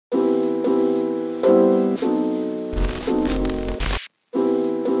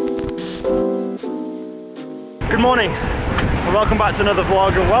Good morning and welcome back to another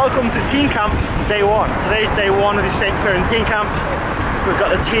vlog, and welcome to team camp day one. Today's day one of the Saint Piran team camp. We've got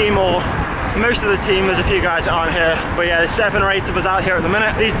the team, or most of the team. There's a few guys that aren't here, but yeah, there's 7 or 8 of us out here at the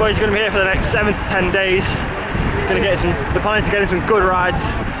minute. These boys are going to be here for the next 7 to 10 days. They're planning to get in some good rides,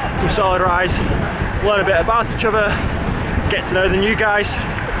 some solid rides, learn a bit about each other, get to know the new guys,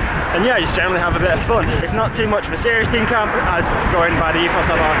 and yeah, just generally have a bit of fun. It's not too much of a serious team camp, as going by the ethos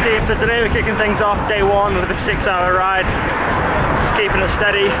of our team. So today we're kicking things off day one with a 6-hour ride, just keeping it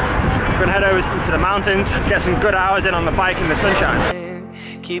steady. We're gonna head over to the mountains, get some good hours in on the bike in the sunshine.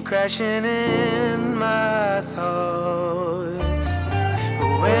 Keep crashing in my thoughts.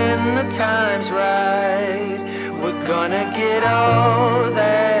 When the time's right, we're gonna get all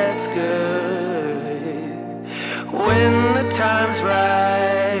that's good. When the time's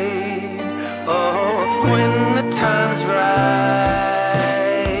right, oh, when the time's right.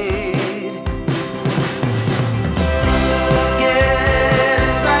 Get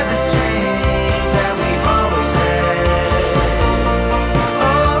inside the stream that we've always had.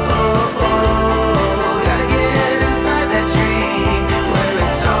 Oh, oh, oh, gotta get inside that dream where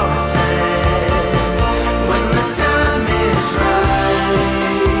it's all said. When the time is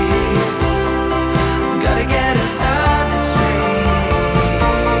right, gotta get inside the stream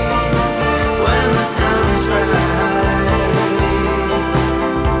when the time is right.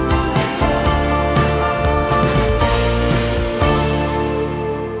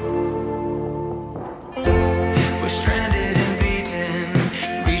 We're stranded and beaten,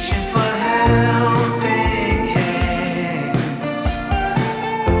 reaching for helping hands.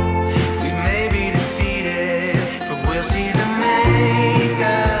 We may be defeated, but we'll see them make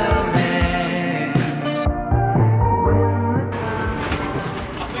amends.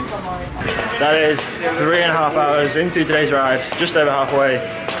 That is 3.5 hours into today's ride, just over halfway.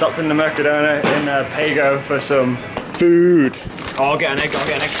 Stopped in the Mercadona in Pago for some food. Oh, I'll get an egg, I'll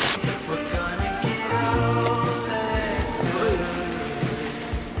get an egg. We're gonna get all that's good.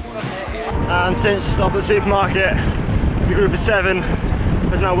 And since the stop at the supermarket, the group of 7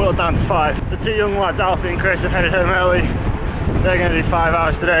 has now whittled down to 5. The 2 young lads, Alfie and Chris, have headed home early. They're going to do 5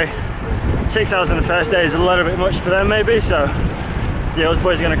 hours today. 6 hours on the first day is a little bit much for them maybe, so yeah, those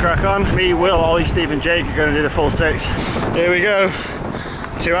boys are going to crack on. Me, Will, Ollie, Steve and Jake are going to do the full 6. Here we go,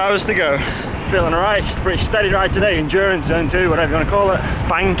 2 hours to go. Feeling alright, just a pretty steady ride today. Endurance zone 2, whatever you want to call it.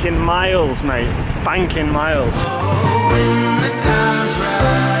 Banking miles, mate, banking miles. When the time's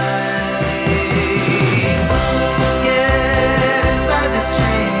right, get inside the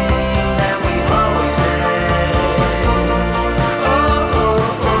stream that we've always had. Oh,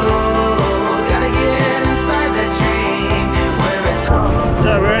 oh, oh, gotta get inside that dream where it's So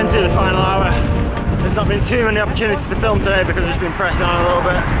we're into the final hour. There's not been too many opportunities to film today because we've just been pressing on a little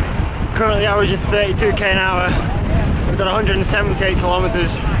bit. Currently averaging 32k an hour. We've done 178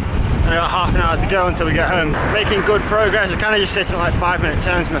 kilometers and I've got half an hour to go until we get home. Making good progress. We're kind of just sitting at like 5-minute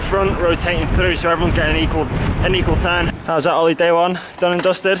turns in the front, rotating through so everyone's getting an equal turn. How's that, Ollie? Day one, done and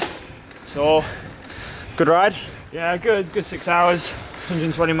dusted? So, Good ride? yeah, good 6 hours,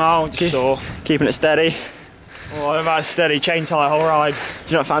 120 miles, just sore. Keeping it steady. Well, I'm about steady, chain tie whole ride.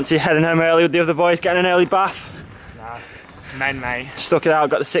 Do you not fancy heading home early with the other boys, getting an early bath? Nah, men, mate. Stuck it out,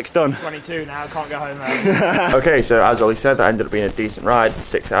 got the 6 done. 22 now, can't go home early. Okay, so as Ollie said, that ended up being a decent ride,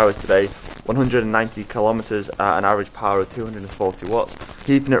 6 hours today, 190 kilometers at an average power of 240 watts.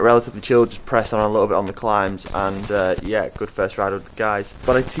 Keeping it relatively chill, just press on a little bit on the climbs, and yeah, good first ride with the guys.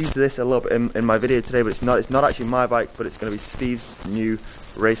 But I teased this a little bit in my video today, but it's not actually my bike, but it's going to be Steve's new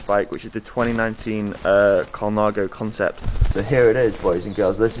race bike, which is the 2019 Colnago concept. So here it is, boys and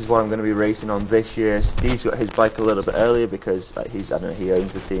girls. This is what I'm going to be racing on this year. Steve's got his bike a little bit earlier because I don't know, he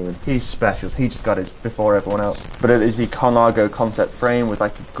owns the team and he's special. He just got his before everyone else. But it is the Colnago concept frame with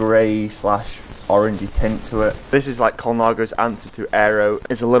like a grey / orangey tint to it. This is like Colnago's answer to Aero.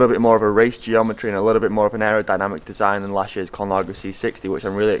 It's a little bit more of a race geometry and a little bit more of an aerodynamic design than last year's Colnago C60, which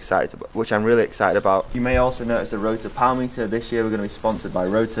I'm really excited about. You may also notice the Rota power meter. This year we're going to be sponsored by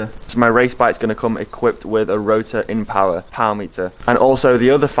Rota. So my race bike's going to come equipped with a Rota InPower power meter. And also the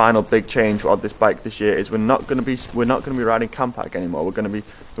other final big change on this bike this year is we're not going to be riding Campac anymore. We're going to be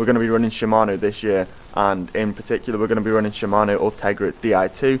running Shimano this year, and in particular we're going to be running Shimano Ultegra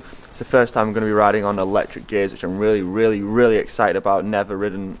Di2. It's the first time I'm going to be riding on electric gears, which I'm really excited about. Never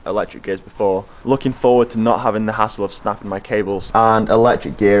ridden electric gears before. Looking forward to not having the hassle of snapping my cables, and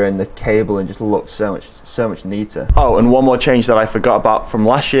electric gear and the cabling just looks so much neater. Oh, and one more change that I forgot about from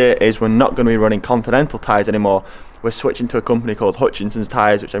last year is we're not going to be running Continental tyres anymore. we're switching to a company called Hutchinson's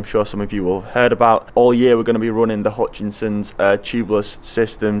Tyres, which I'm sure some of you will have heard about. All year we're going to be running the Hutchinson's tubeless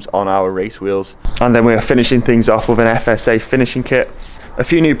systems on our race wheels. And then we're finishing things off with an FSA finishing kit. A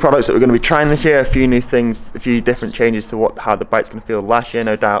few new products that we're going to be trying this year, a few new things, a few different changes to how the bike's going to feel last year,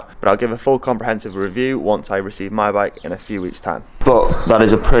 no doubt. But I'll give a full comprehensive review once I receive my bike in a few weeks' time. But that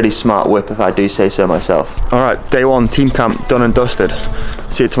is a pretty smart whip if I do say so myself. Alright, day one, team camp done and dusted.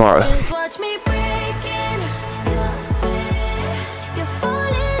 See you tomorrow.